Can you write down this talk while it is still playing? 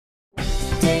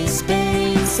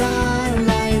Dayspace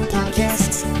Online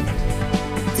Podcast.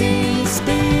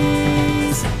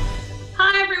 Dayspace.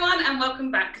 Hi everyone, and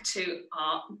welcome back to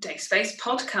our Dayspace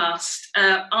podcast.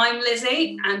 I'm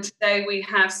Lizzie, and today we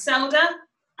have Selda.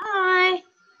 Hi.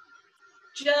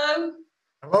 Joe.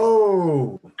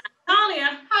 Hello.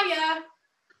 Talia. Hiya.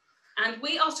 And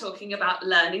we are talking about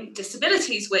Learning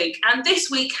Disabilities Week, and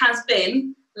this week has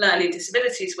been Learning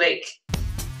Disabilities Week.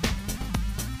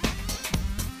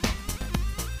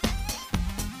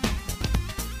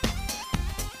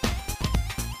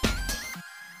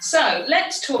 So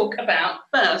let's talk about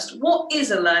first, what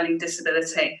is a learning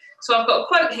disability? So I've got a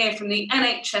quote here from the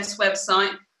NHS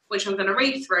website, which I'm going to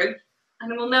read through, and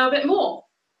then we'll know a bit more.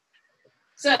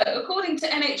 So according to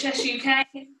NHS UK,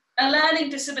 a learning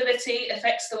disability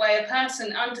affects the way a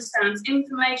person understands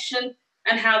information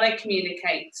and how they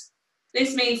communicate.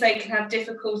 This means they can have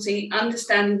difficulty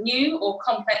understanding new or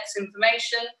complex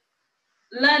information,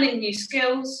 learning new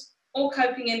skills, or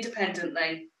coping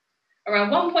independently.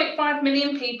 Around 1.5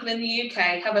 million people in the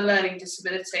UK have a learning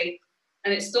disability,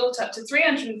 and it's thought up to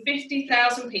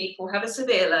 350,000 people have a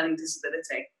severe learning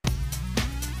disability.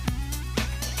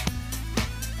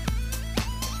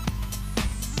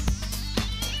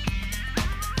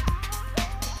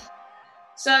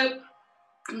 So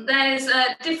there's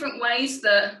different ways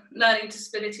that learning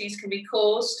disabilities can be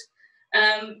caused,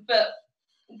 but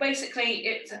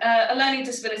basically a learning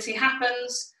disability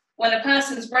happens when a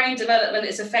person's brain development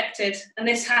is affected, and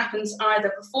this happens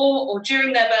either before or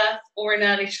during their birth or in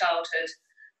early childhood.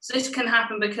 So this can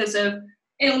happen because of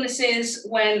illnesses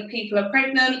when people are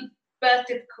pregnant, birth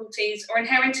difficulties, or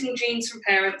inheriting genes from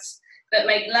parents that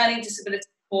make learning disability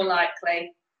more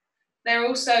likely. There are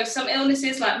also some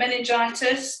illnesses like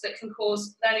meningitis that can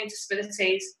cause learning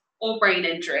disabilities or brain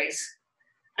injuries.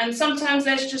 And sometimes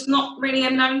there's just not really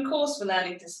a known cause for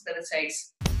learning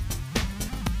disabilities.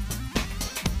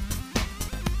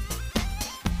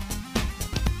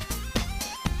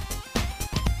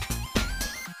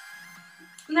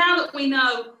 Now that we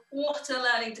know what a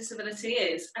learning disability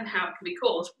is and how it can be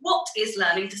caused, what is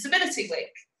Learning Disability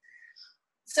Week?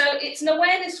 So it's an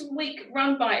awareness week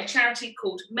run by a charity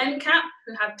called MenCap,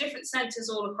 who have different centres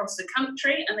all across the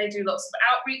country, and they do lots of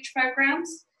outreach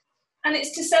programmes. And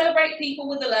it's to celebrate people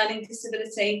with a learning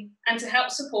disability and to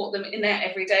help support them in their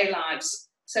everyday lives.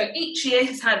 So each year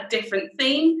has had a different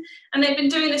theme, and they've been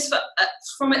doing this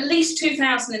from at least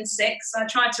 2006. I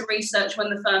tried to research when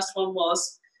the first one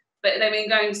was, but they've been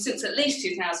going since at least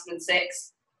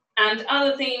 2006. And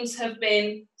other themes have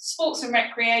been sports and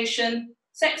recreation,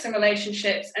 sex and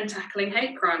relationships, and tackling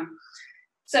hate crime.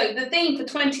 So the theme for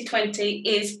 2020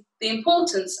 is the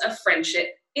importance of friendship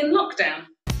in lockdown.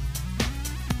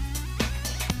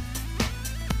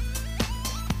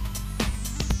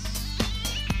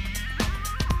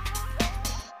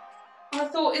 I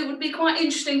thought it would be quite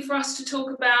interesting for us to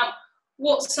talk about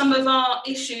what some of our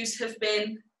issues have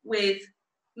been with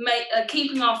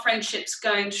keeping our friendships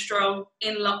going strong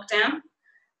in lockdown.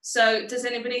 So does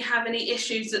anybody have any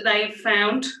issues that they've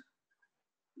found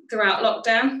throughout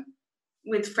lockdown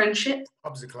with friendship?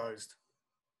 Pubs are closed.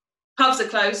 Pubs are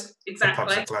closed, exactly. The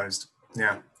pubs are closed,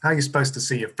 yeah. How are you supposed to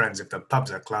see your friends if the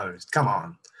pubs are closed? Come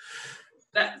on.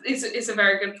 That is a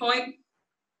very good point.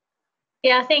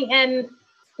 Yeah, I think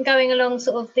going along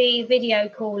sort of the video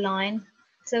call line,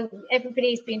 so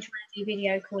everybody's been trying to do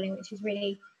video calling, which is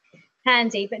really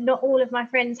handy, but not all of my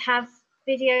friends have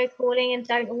video calling and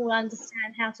don't all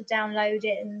understand how to download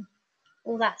it and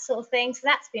all that sort of thing. So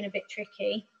that's been a bit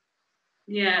tricky.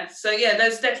 Yeah, so yeah,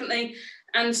 there's definitely,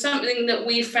 and something that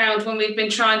we've found when we've been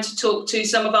trying to talk to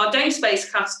some of our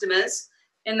Dayspace customers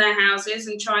in their houses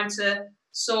and trying to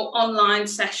sort online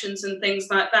sessions and things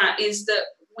like that, is that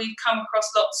we've come across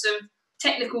lots of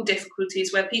technical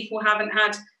difficulties where people haven't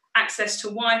had access to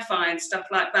Wi-Fi and stuff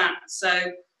like that.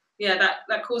 So yeah,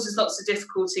 that causes lots of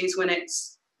difficulties when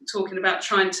it's talking about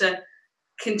trying to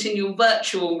continue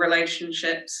virtual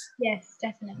relationships. Yes,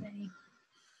 definitely.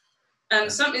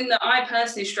 Something that I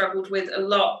personally struggled with a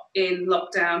lot in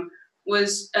lockdown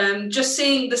was just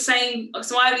seeing the same.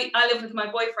 So I live with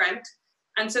my boyfriend,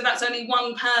 and so that's only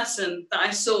one person that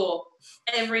I saw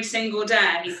every single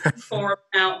day for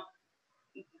about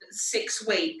 6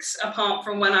 weeks, apart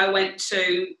from when I went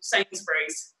to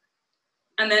Sainsbury's.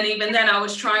 And then even then I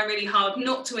was trying really hard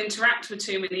not to interact with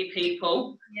too many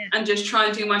people and just try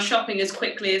and do my shopping as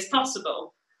quickly as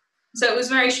possible. So it was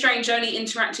very strange only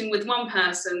interacting with one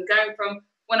person, going from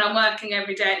when I'm working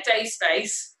every day at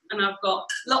Dayspace and I've got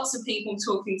lots of people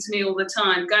talking to me all the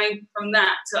time, going from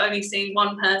that to only seeing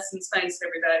one person's face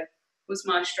every day was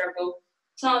my struggle.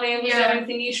 Talia, was there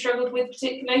anything you struggled with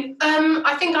particularly?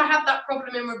 I think I had that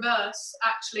problem in reverse,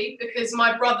 actually, because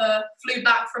my brother flew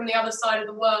back from the other side of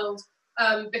the world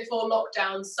before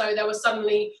lockdown. So there were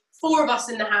suddenly 4 of us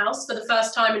in the house for the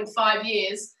first time in 5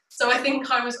 years. So I think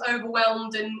I was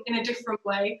overwhelmed in a different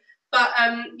way. But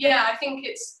yeah, I think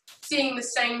it's seeing the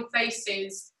same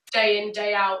faces day in,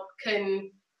 day out can,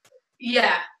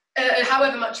 yeah,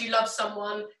 however much you love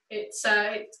someone, it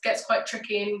gets quite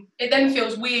tricky, and it then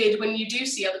feels weird when you do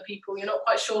see other people. You're not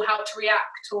quite sure how to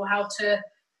react or how to,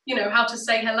 you know, how to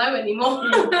say hello anymore.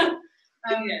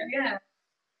 Yeah.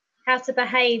 How to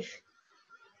behave.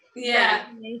 Yeah.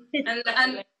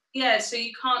 and yeah, so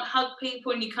you can't hug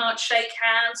people and you can't shake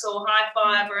hands or high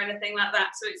five or anything like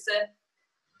that. So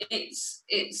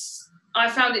I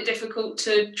found it difficult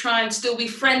to try and still be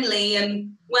friendly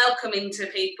and welcoming to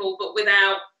people, but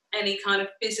without any kind of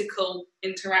physical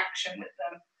interaction with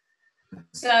them.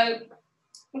 So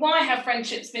why have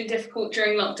friendships been difficult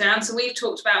during lockdown? So we've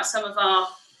talked about some of our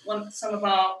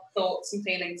thoughts and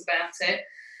feelings about it.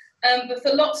 But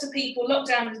for lots of people,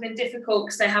 lockdown has been difficult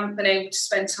because they haven't been able to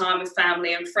spend time with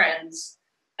family and friends.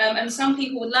 And some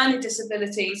people with learning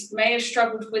disabilities may have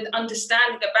struggled with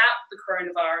understanding about the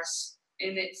coronavirus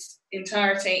in its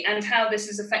entirety and how this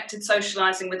has affected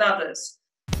socialising with others.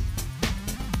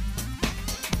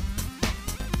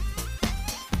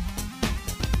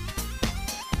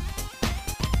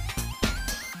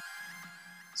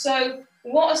 So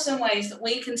what are some ways that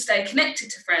we can stay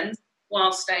connected to friends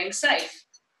while staying safe?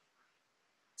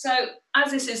 So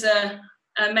as this is a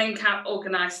MenCap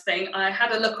organised thing, I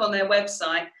had a look on their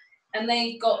website and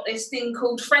they've got this thing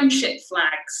called friendship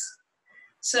flags.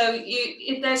 So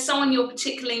if there's someone you're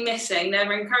particularly missing,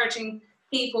 they're encouraging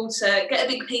people to get a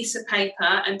big piece of paper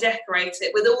and decorate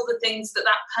it with all the things that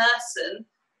person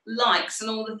likes and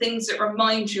all the things that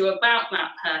remind you about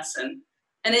that person.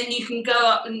 And then you can go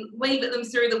up and wave at them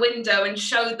through the window and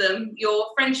show them your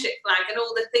friendship flag and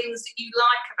all the things that you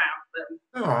like about them.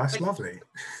 Oh, that's lovely.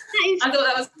 I thought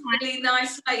that was a really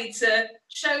nice way to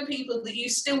show people that you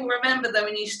still remember them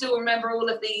and you still remember all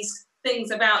of these things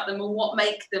about them and what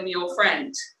make them your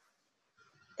friend.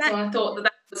 So I thought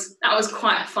that was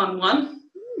quite a fun one.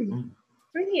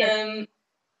 Brilliant.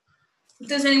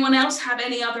 Does anyone else have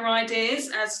any other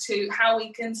ideas as to how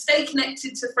we can stay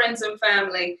connected to friends and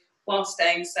family while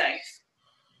staying safe?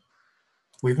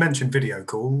 We've mentioned video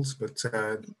calls, but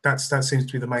that seems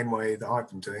to be the main way that I've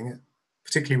been doing it,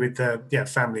 particularly with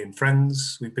family and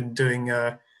friends. We've been doing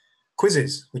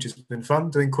quizzes, which has been fun,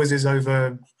 doing quizzes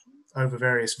over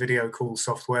various video call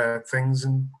software things,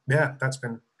 and yeah, that's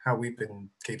been how we've been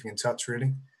keeping in touch,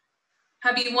 really.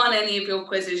 Have you won any of your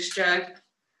quizzes, Joe?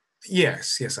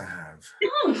 Yes, I have.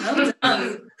 Oh, well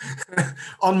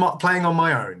done. Playing on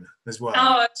my own as well.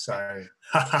 Oh. So,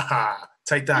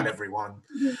 take that, everyone.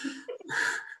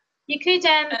 You could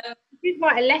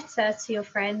write a letter to your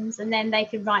friends and then they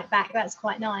could write back. That's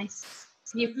quite nice.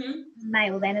 You can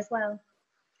mail then as well.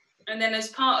 And then as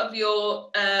part of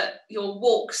your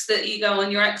walks that you go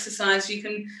on, your exercise, you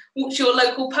can walk to your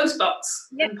local post box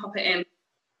and pop it in.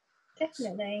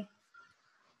 Definitely.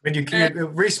 I mean,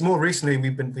 more recently,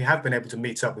 we have been able to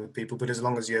meet up with people, but as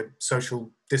long as you're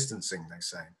social distancing, they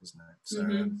say, isn't it?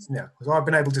 So yeah, so I've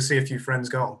been able to see a few friends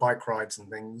go out on bike rides and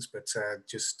things, but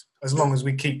just as long as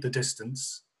we keep the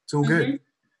distance, it's all good.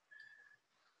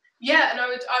 Yeah, and I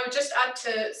would just add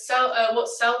to what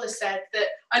Zelda said, that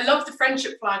I love the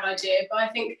friendship flag idea, but I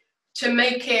think to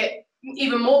make it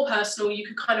even more personal, you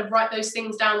could kind of write those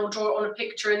things down or draw it on a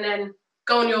picture and then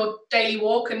go on your daily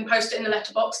walk and post it in the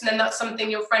letterbox, and then that's something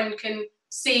your friend can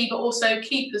see but also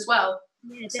keep as well.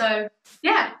 Yeah, so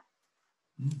yeah,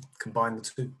 combine the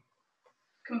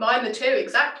two,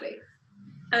 exactly.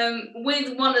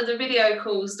 With one of the video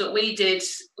calls that we did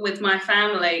with my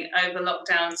family over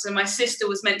lockdown, so my sister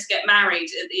was meant to get married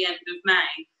at the end of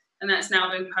May, and that's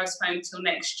now been postponed till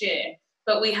next year,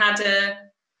 but we had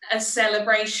a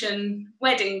celebration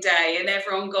wedding day and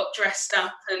everyone got dressed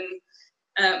up,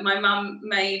 and my mum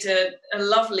made a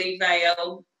lovely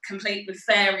veil complete with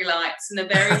fairy lights and a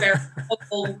very, very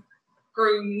awful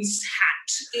groom's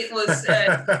hat. It was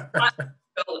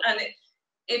and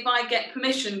if I get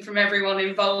permission from everyone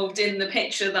involved in the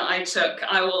picture that I took,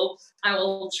 I will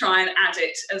try and add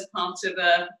it as part of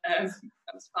the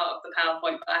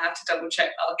PowerPoint. But I have to double check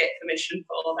that I'll get permission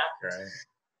for all that.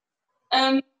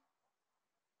 Right.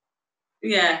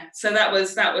 Yeah, so that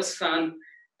was fun.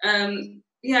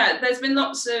 Yeah, there's been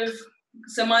lots of.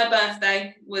 So my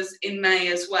birthday was in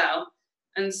May as well,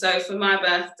 and so for my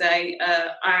birthday,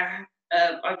 I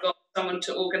got someone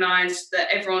to organise that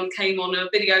everyone came on a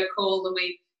video call and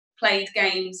we played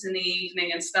games in the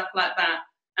evening and stuff like that.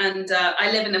 And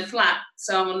I live in a flat,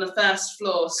 so I'm on the first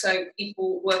floor. So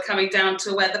people were coming down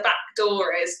to where the back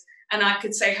door is, and I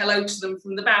could say hello to them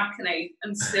from the balcony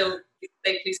and still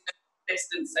safely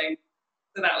distancing.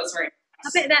 So that was really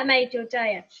nice. I bet that made your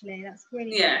day, actually. That's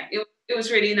really Yeah, it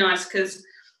was really nice because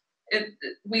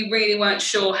we really weren't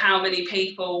sure how many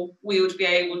people we would be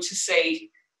able to see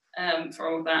for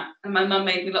all that. And my mum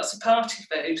made me lots of party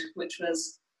food, which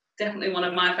was definitely one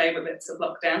of my favourite bits of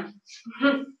lockdown.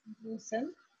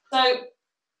 awesome. So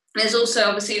there's also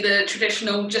obviously the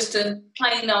traditional, just a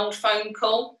plain old phone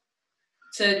call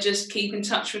to just keep in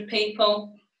touch with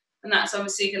people. And that's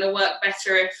obviously going to work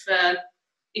better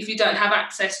if you don't have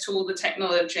access to all the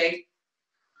technology.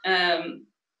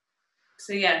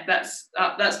 So yeah,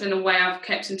 that's been a way I've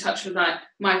kept in touch with like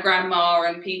my grandma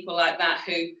and people like that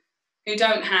who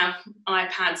don't have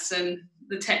iPads and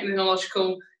the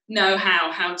technological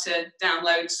know-how to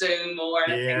download Zoom or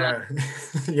anything like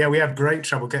that. Yeah, we have great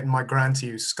trouble getting my gran to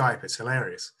use Skype. It's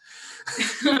hilarious.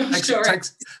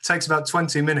 Takes about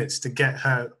 20 minutes to get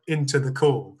her into the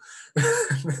call.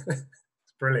 It's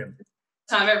brilliant.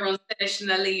 Time everyone's finished and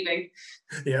they're leaving.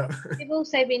 Yeah. We've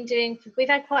also been we've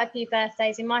had quite a few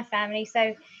birthdays in my family,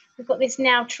 so we've got this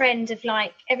now trend of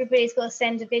like everybody's got to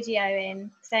send a video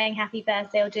in saying happy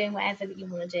birthday or doing whatever that you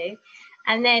want to do,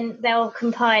 and then they'll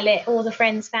compile it, all the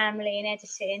friends, family, and edit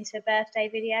it into a birthday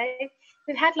video.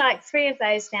 We've had like 3 of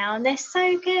those now, and they're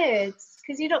so good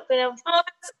because you're not going to. Oh,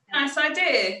 that's a nice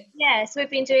idea. Yeah, so we've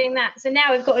been doing that. So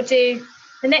now we've got to do.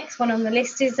 The next one on the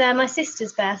list is my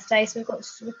sister's birthday, so we've got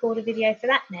to record a video for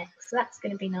that next. So that's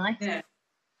going to be nice. Yeah,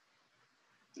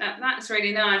 that's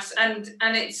really nice, and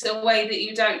it's a way that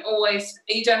you don't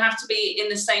have to be in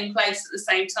the same place at the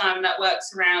same time. And that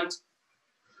works around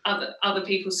other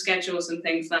people's schedules and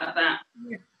things like that.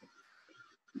 Yeah.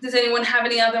 Does anyone have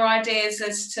any other ideas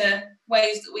as to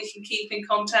ways that we can keep in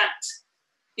contact?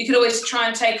 You could always try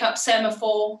and take up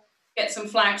semaphore, get some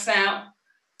flags out,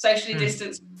 socially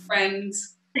distance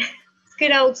friends.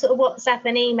 Good old sort of WhatsApp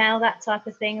and email, that type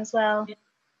of thing as well.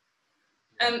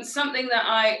 Something that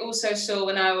I also saw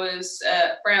when I was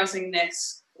browsing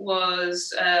this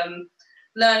was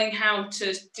learning how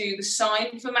to do the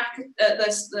sign for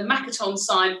the Makaton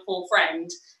sign for friend,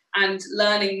 and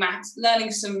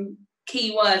learning some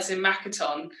keywords in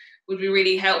Makaton would be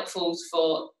really helpful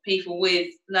for people with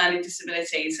learning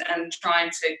disabilities and trying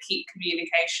to keep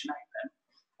communication open,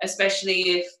 especially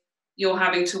if you're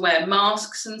having to wear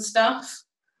masks and stuff.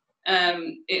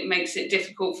 It makes it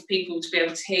difficult for people to be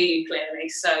able to hear you clearly.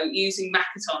 So using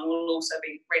Makaton will also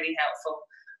be really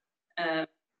helpful.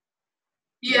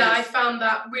 Yeah, I found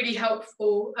that really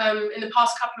helpful in the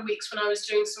past couple of weeks when I was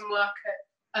doing some work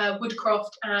at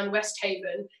Woodcroft and West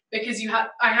Haven, because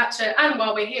I had to, and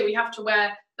while we're here, we have to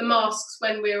wear the masks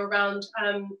when we're around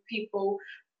people.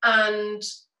 And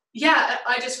yeah,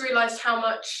 I just realised how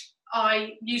much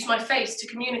I use my face to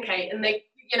communicate, and the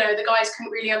guys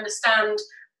couldn't really understand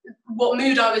what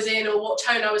mood I was in or what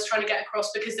tone I was trying to get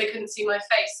across because they couldn't see my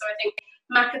face. So I think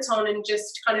Makaton and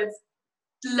just kind of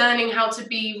learning how to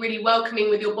be really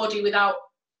welcoming with your body without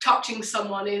touching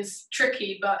someone is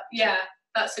tricky, but yeah,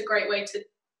 that's a great way to,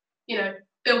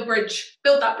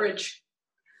 build that bridge.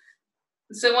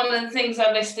 So one of the things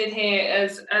I listed here,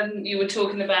 as you were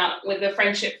talking about with the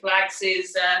friendship flags,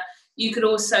 is you could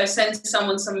also send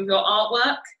someone some of your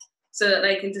artwork so that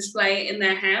they can display it in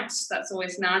their house. That's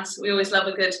always nice. We always love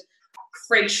a good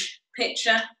fridge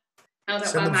picture.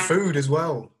 Send them food as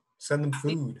well. Send them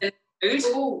food.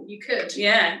 Oh, you could.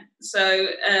 Yeah. So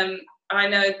I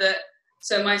know that.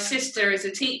 So my sister is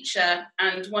a teacher,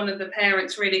 and one of the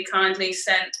parents really kindly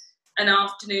sent an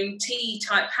afternoon tea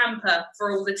type hamper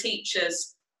for all the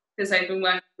teachers because they've been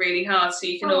working really hard. So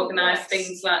you can organise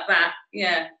things like that.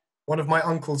 Yeah. One of my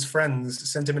uncle's friends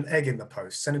sent him an egg in the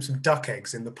post, sent him some duck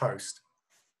eggs in the post.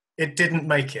 It didn't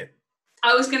make it.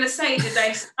 I was going to say, did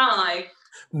they survive?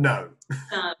 No.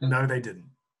 No, they didn't.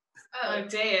 Oh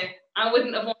dear. I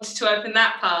wouldn't have wanted to open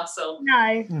that parcel.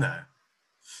 No.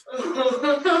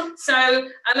 So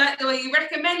I like the way you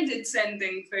recommended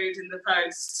sending food in the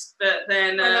post, but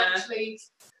then I'm not sure.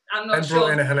 And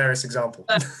brought in a hilarious example.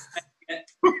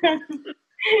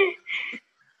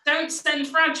 Don't send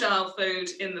fragile food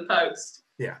in the post.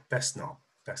 Yeah, best not.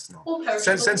 Or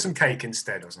Send some cake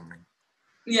instead or something.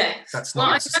 Yes. That's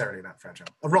not necessarily that fragile.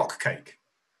 A rock cake.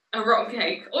 A rock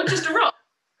cake. Or just a rock.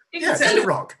 Send a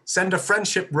rock. Send a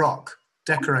friendship rock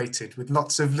decorated with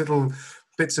lots of little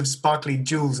bits of sparkly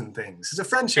jewels and things. It's a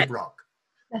friendship rock.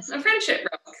 A friendship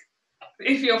rock.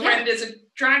 If your friend is a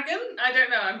dragon, I don't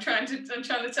know. I'm trying to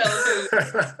tell who.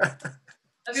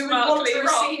 A Who would want to sparkly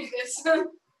rock. receive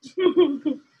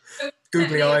this?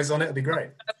 Googly eyes on it would be great.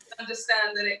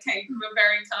 understand that it came from a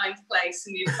very kind place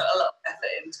and you put a lot of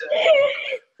effort into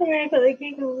it. Sorry, I got the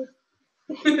giggles.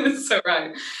 It's all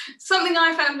right. Something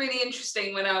I found really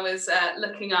interesting when I was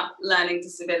looking up Learning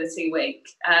Disability Week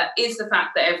is the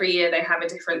fact that every year they have a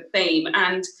different theme,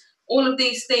 and all of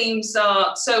these themes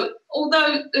are, so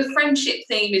although the friendship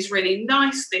theme is really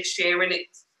nice this year, and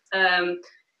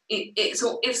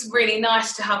it's really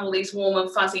nice to have all these warm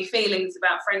and fuzzy feelings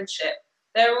about friendship,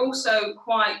 they're also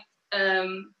quite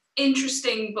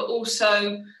interesting but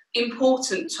also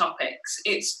important topics.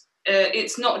 It's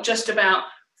not just about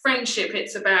friendship,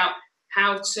 it's about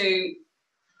how to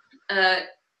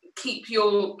keep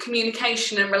your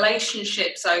communication and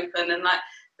relationships open, and like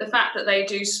the fact that they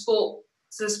do sport.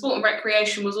 So sport and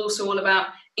recreation was also all about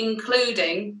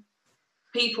including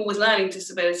people with learning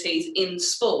disabilities in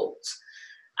sport.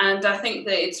 And I think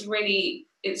that it's really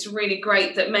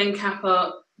great that Men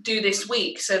Kappa do this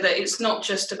week, so that it's not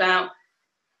just about,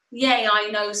 yay, I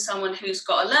know someone who's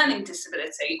got a learning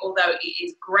disability, although it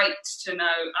is great to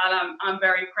know, and I'm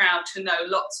very proud to know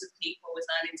lots of people with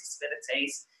learning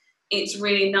disabilities. It's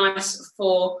really nice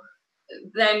for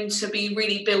them to be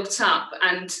really built up,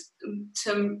 and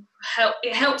to help,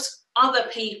 it helps other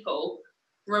people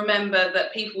remember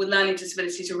that people with learning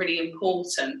disabilities are really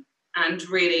important and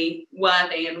really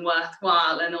worthy and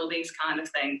worthwhile and all these kind of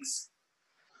things.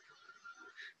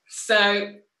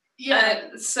 So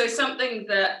so something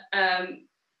that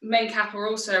Men Kappa are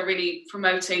also really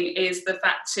promoting is the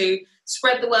fact to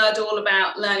spread the word all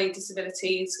about Learning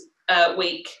Disabilities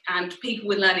Week and people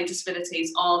with learning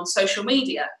disabilities on social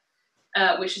media,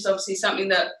 which is obviously something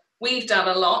that we've done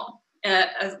a lot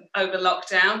over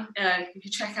lockdown. You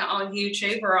can check out our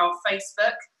YouTube or our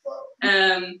Facebook.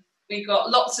 We've got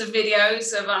lots of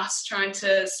videos of us trying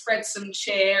to spread some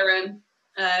cheer and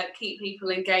keep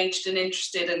people engaged and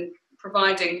interested, and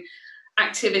providing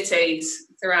activities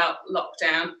throughout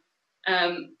lockdown.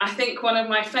 I think one of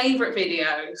my favourite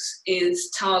videos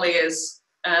is Talia's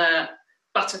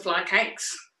butterfly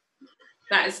cakes.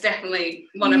 That is definitely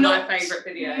one of my favourite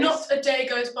videos. Not a day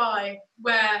goes by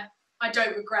where I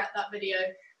don't regret that video.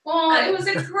 Oh, it was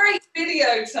a great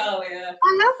video, Talia.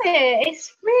 I love it.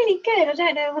 It's really good. I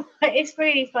don't know why. It's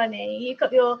really funny. You've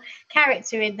got your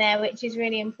character in there, which is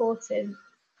really important.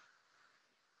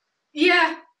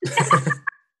 Yeah.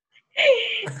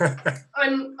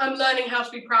 I'm learning how to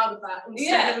be proud of that.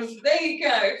 Yeah, there you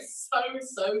go. So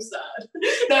sad.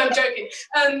 No, I'm joking.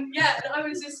 Yeah, and I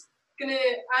was just going to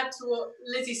add to what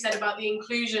Lizzie said about the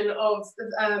inclusion of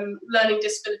Learning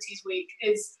Disabilities Week.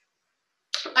 Is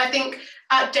I think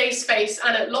at Dayspace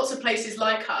and at lots of places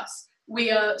like us,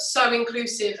 we are so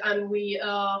inclusive and we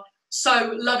are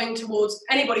so loving towards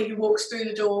anybody who walks through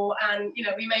the door, and you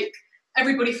know, we make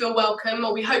everybody feel welcome,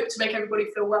 or we hope to make everybody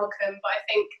feel welcome. But I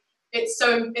think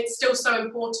it's still so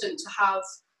important to have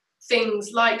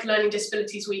things like Learning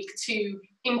Disabilities Week to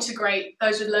integrate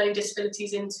those with learning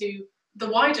disabilities into the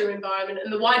wider environment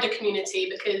and the wider community,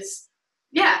 because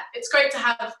yeah, it's great to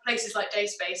have places like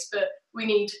Dayspace, but we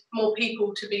need more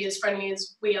people to be as friendly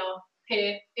as we are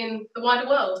here in the wider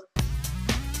world.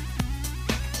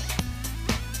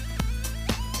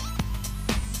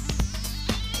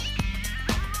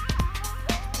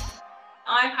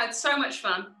 I've had so much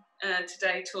fun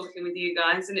today talking with you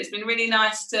guys, and it's been really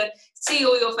nice to see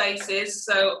all your faces.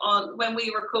 So when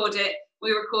we record it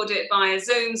via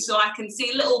Zoom, so I can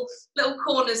see little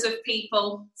corners of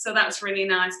people, so that's really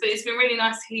nice. But it's been really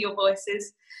nice to hear your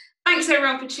voices. Thanks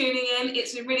everyone for tuning in.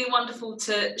 It's been really wonderful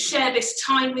to share this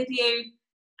time with you,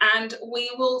 and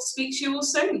we will speak to you all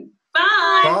soon.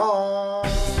 Bye! Bye!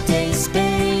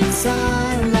 Dayspace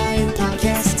Online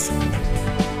Podcasts.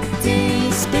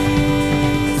 Dayspace.